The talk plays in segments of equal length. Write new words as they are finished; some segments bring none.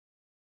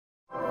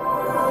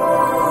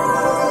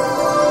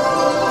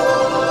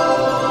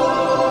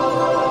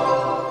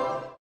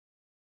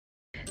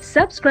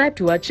Subscribe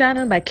to our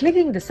channel by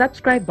clicking the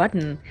subscribe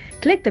button.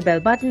 Click the bell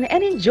button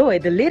and enjoy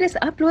the latest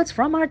uploads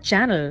from our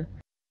channel.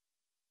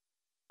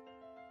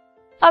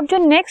 अब जो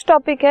next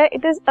topic है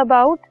it is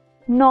about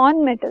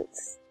non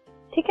metals.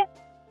 ठीक है,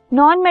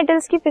 non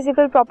metals की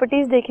physical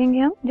properties देखेंगे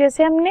हम,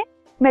 जैसे हमने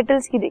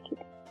मेटल्स की देखी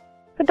थी.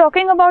 तो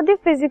talking about the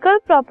physical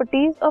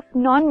properties of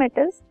non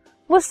metals,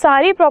 वो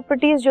सारी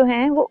प्रॉपर्टीज जो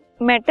हैं वो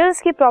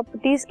मेटल्स की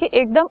प्रॉपर्टीज के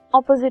एकदम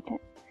ऑपोजिट हैं.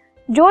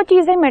 जो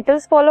चीजें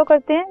मेटल्स फॉलो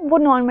करते हैं वो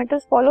नॉन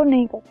मेटल्स फॉलो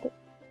नहीं करते.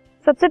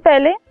 सबसे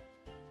पहले,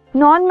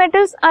 non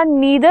metals are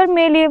neither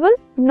malleable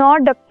nor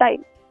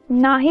ductile.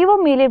 ना ही वो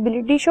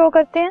मेलेबिलिटी शो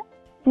करते हैं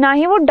ना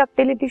ही वो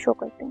डक्टिलिटी शो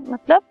करते हैं.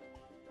 मतलब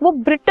वो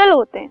ब्रिटल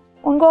होते हैं.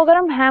 उनको अगर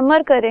हम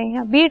हैमर करें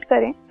या बीट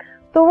करें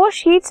तो वो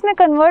शीट्स में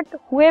कन्वर्ट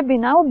हुए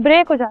बिना वो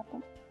ब्रेक हो जाते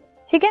हैं.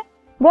 ठीक है,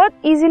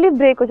 बहुत इजीली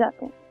ब्रेक हो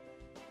जाते हैं.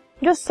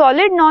 जो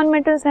सॉलिड नॉन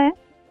मेटल्स हैं,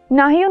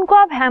 ना ही उनको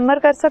आप हैमर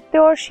कर सकते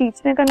हो और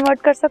शीट्स में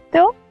कन्वर्ट कर सकते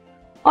हो,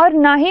 और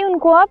ना ही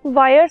उनको आप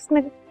वायर्स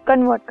में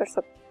कन्वर्ट कर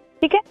सकते हो.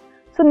 ठीक है,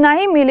 सो ना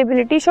ही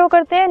मेलेबिलिटी शो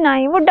करते हैं ना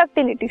ही वो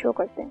डक्टिलिटी शो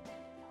करते हैं.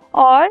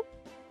 और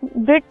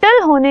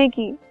ब्रिटल होने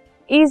की,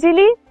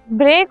 इजीली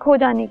ब्रेक हो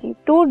जाने की,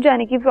 टूट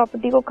जाने की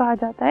प्रॉपर्टी को कहा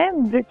जाता है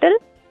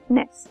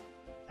ब्रिटलनेस.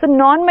 सो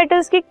नॉन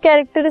मेटल्स की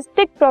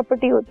कैरेक्टरिस्टिक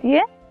प्रॉपर्टी होती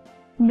है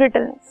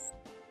ब्रिटलनेस.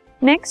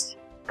 नेक्स्ट,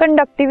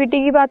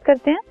 कंडक्टिविटी की बात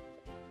करते हैं.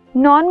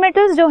 नॉन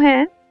मेटल्स जो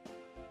हैं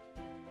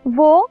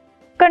वो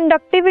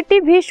कंडक्टिविटी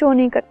भी शो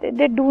नहीं करते.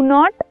 They do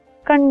not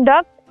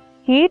conduct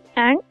heat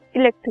and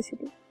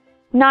electricity.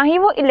 ना ही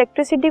वो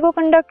इलेक्ट्रिसिटी को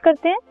कंडक्ट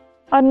करते हैं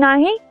और ना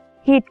ही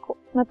हीट को.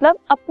 मतलब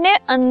अपने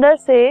अंदर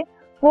से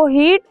वो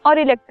हीट और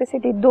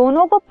इलेक्ट्रिसिटी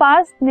दोनों को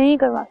पास नहीं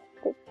करवा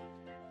सकते.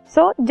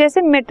 सो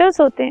जैसे मेटल्स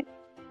होते हैं,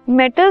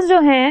 मेटल्स जो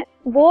हैं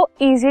वो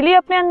इजीली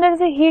अपने अंदर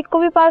से हीट को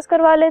भी पास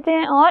करवा लेते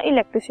हैं और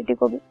इलेक्ट्रिसिटी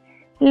को भी.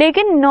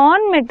 लेकिन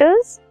नॉन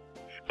मेटल्स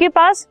के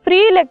पास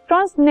फ्री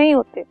इलेक्ट्रॉन्स नहीं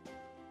होते.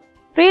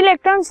 फ्री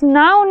इलेक्ट्रॉन्स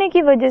ना होने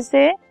की वजह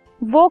से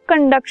वो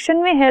कंडक्शन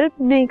में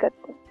हेल्प नहीं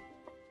करते.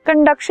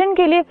 कंडक्शन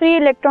के लिए फ्री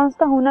इलेक्ट्रॉन्स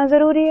का होना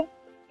जरूरी है.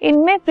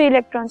 इनमें फ्री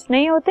इलेक्ट्रॉन्स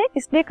नहीं होते,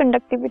 इसलिए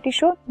कंडक्टिविटी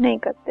शो नहीं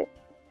करते.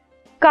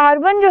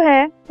 कार्बन जो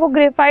है वो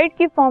ग्रेफाइट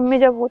की फॉर्म में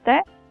जब होता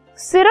है,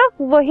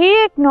 सिर्फ वही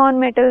एक नॉन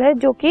मेटल है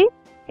जो कि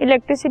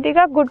इलेक्ट्रिसिटी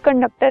का गुड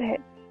कंडक्टर है.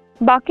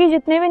 बाकी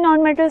जितने भी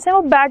नॉन मेटल्स हैं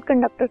वो बैड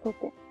कंडक्टर्स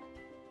होते हैं.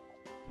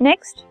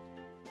 Next,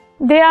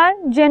 they are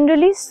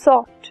generally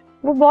soft.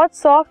 वो बहुत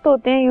सॉफ्ट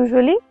होते हैं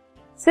यूजुअली,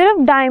 सिर्फ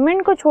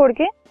डायमंड को छोड़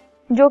के,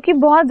 जो कि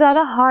बहुत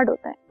ज्यादा हार्ड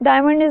होता है.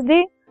 Diamond is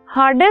the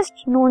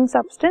hardest known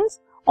substance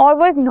और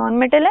वो एक नॉन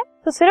मेटल है.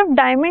 तो सिर्फ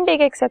डायमंड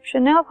एक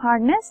एक्सेप्शन है ऑफ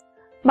हार्डनेस.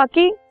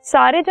 बाकी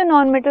सारे जो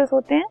नॉन मेटल्स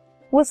होते हैं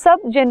वो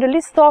सब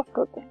जनरली सॉफ्ट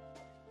होते हैं.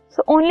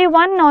 So only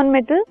one non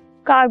metal,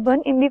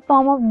 carbon in the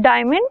form of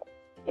diamond,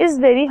 is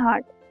very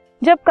hard.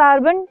 जब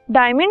कार्बन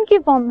डायमंड की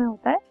फॉर्म में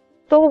होता है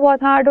तो वो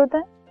बहुत हार्ड होता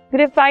है.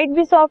 ग्रेफाइट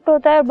भी सॉफ्ट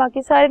होता है और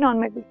बाकी सारे नॉन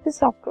मेटल्स भी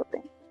सॉफ्ट होते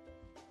हैं.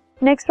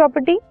 Next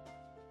property,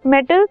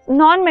 metals,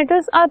 non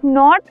metals are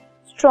not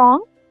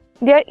strong,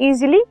 they are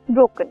easily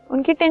broken.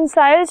 उनकी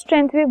टेंसाइल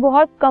स्ट्रेंथ भी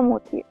बहुत कम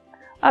होती है.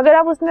 अगर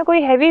आप उसमें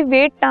कोई हैवी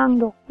वेट टांग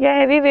दो या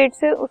हैवी वेट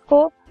से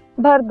उसको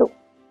भर दो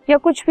या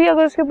कुछ भी,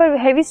 अगर उसके ऊपर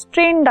हैवी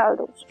स्ट्रेन डाल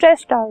दो,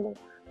 स्ट्रेस डाल दो,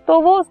 तो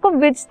वो उसको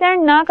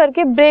विथस्टैंड ना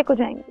करके ब्रेक हो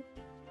जाएंगे.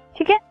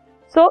 ठीक है,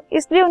 सो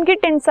इसलिए उनकी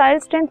टेंसाइल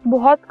स्ट्रेंथ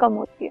बहुत कम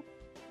होती है.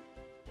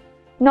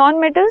 नॉन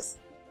मेटल्स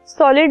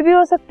सॉलिड भी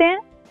हो सकते हैं,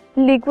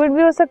 लिक्विड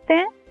भी हो सकते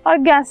हैं और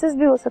गैसेस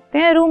भी हो सकते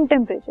हैं रूम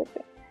टेम्परेचर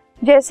पे.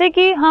 जैसे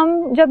कि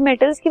हम जब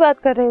मेटल्स की बात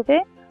कर रहे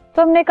थे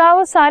तो हमने कहा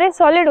वो सारे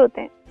सॉलिड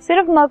होते हैं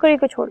सिर्फ मरकरी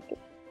को छोड़ के.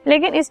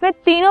 लेकिन इसमें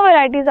तीनों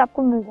वैरायटीज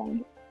आपको मिल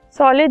जाएंगी,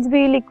 सॉलिड्स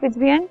भी, लिक्विड्स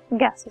भी एंड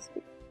गैसेस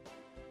भी.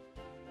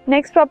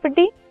 Next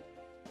property,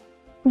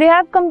 they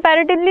have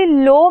comparatively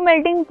low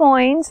melting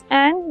points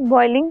and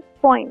boiling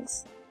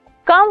points.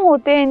 कम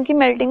होते हैं इनकी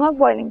मेल्टिंग और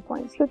बॉइलिंग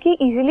पॉइंट्स क्योंकि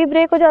इजीली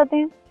ब्रेक हो जाते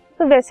हैं.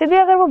 तो वैसे भी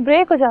अगर वो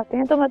ब्रेक हो जाते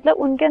हैं तो मतलब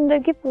उनके अंदर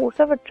की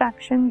फोर्स ऑफ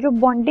अट्रैक्शन, जो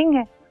बॉन्डिंग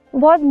है,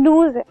 बहुत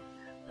लूज है,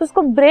 तो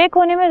उसको ब्रेक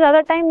होने में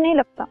ज्यादा टाइम नहीं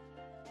लगता.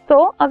 तो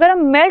अगर हम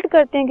मेल्ट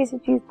करते हैं किसी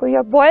चीज को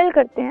या बॉयल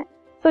करते हैं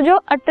तो जो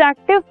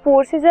अट्रैक्टिव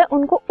फोर्सेस है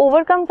उनको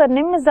ओवरकम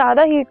करने में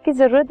ज्यादा हीट की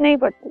जरूरत नहीं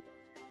पड़ती.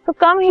 तो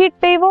कम हीट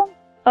पे ही वो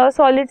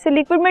सॉलिड से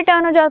लिक्विड में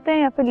टर्न हो जाते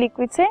हैं या फिर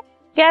लिक्विड से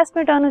गैस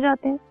में टर्न हो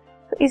जाते हैं.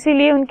 तो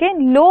इसीलिए उनके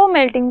लो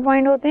मेल्टिंग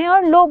पॉइंट होते हैं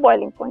और लो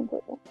बॉइलिंग पॉइंट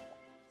होते हैं.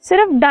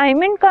 सिर्फ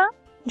डायमंड का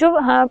जो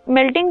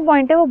मेल्टिंग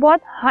पॉइंट है वो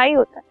बहुत हाई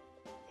होता है.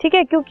 ठीक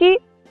है, क्योंकि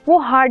वो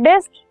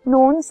हार्डेस्ट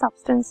नोन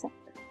सब्सटेंस है,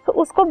 तो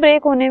उसको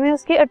ब्रेक होने में,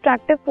 उसकी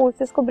अट्रैक्टिव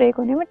फोर्सेस को ब्रेक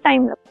होने में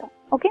टाइम लगता है.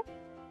 Okay,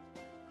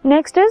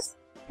 next is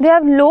they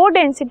have low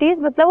densities.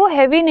 मतलब वो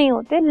हैवी नहीं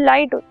होते,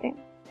 लाइट होते हैं.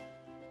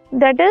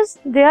 That is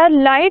they are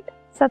light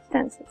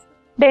substances.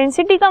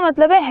 Density का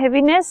मतलब है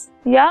हैवीनेस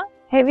या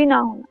हैवी ना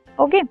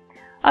होना. ओके,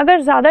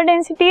 अगर ज्यादा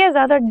डेंसिटी है,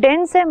 ज्यादा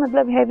डेंस है,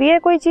 मतलब हैवी है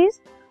कोई चीज,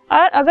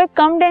 और अगर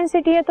कम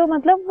डेंसिटी है तो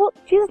मतलब वो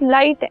चीज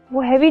लाइट है,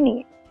 वो हैवी नहीं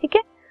है. ठीक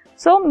है,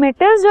 सो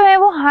मेटल्स जो है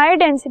वो हाई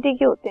डेंसिटी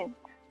के होते हैं,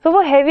 तो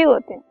वो हैवी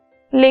होते हैं.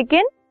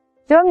 लेकिन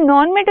जब हम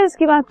नॉन मेटल्स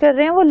की बात कर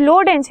रहे हैं वो लो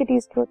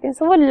डेंसिटीज के होते हैं,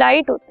 सो वो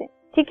लाइट होते हैं.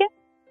 ठीक है,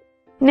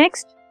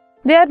 next,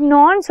 they are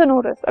non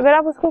sonorous. अगर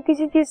आप उसको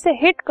किसी चीज से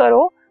हिट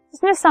करो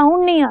इसमें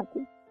साउंड नहीं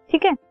आती,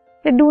 ठीक है.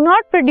 They do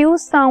not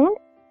produce sound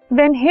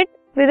when hit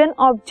with an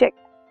object,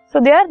 so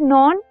they are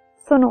non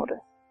sonorous.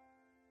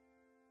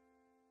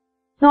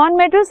 Non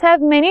metals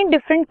have many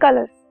different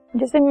colours.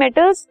 जैसे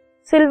मेटल्स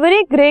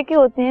सिल्वरी ग्रे के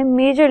होते हैं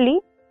मेजरली,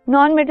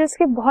 नॉन मेटल्स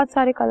के बहुत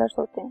सारे कलर्स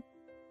होते हैं.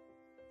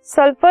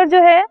 सल्फर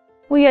जो है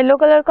वो येलो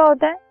कलर का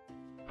होता है,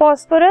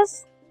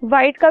 फॉस्फोरस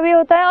व्हाइट का भी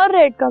होता है और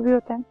रेड का भी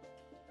होता है,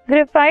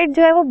 ग्रेफाइट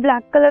जो है वो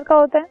ब्लैक कलर का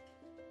होता है,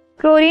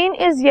 chlorine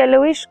is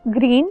yellowish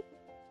green,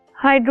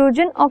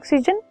 hydrogen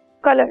oxygen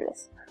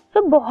colourless.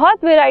 तो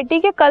बहुत वेराइटी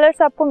के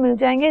कलर्स आपको मिल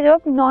जाएंगे जब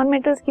आप नॉन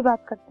मेटल्स की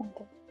बात करते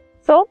हैं.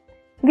 So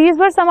these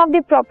were some of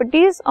the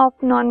properties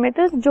of non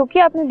metals, जो कि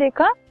आपने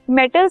देखा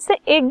मेटल से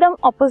एकदम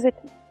ऑपोजिट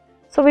है.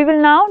 So we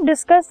will now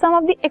discuss some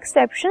of the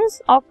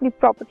exceptions of the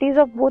properties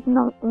of both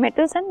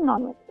metals and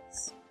non metals.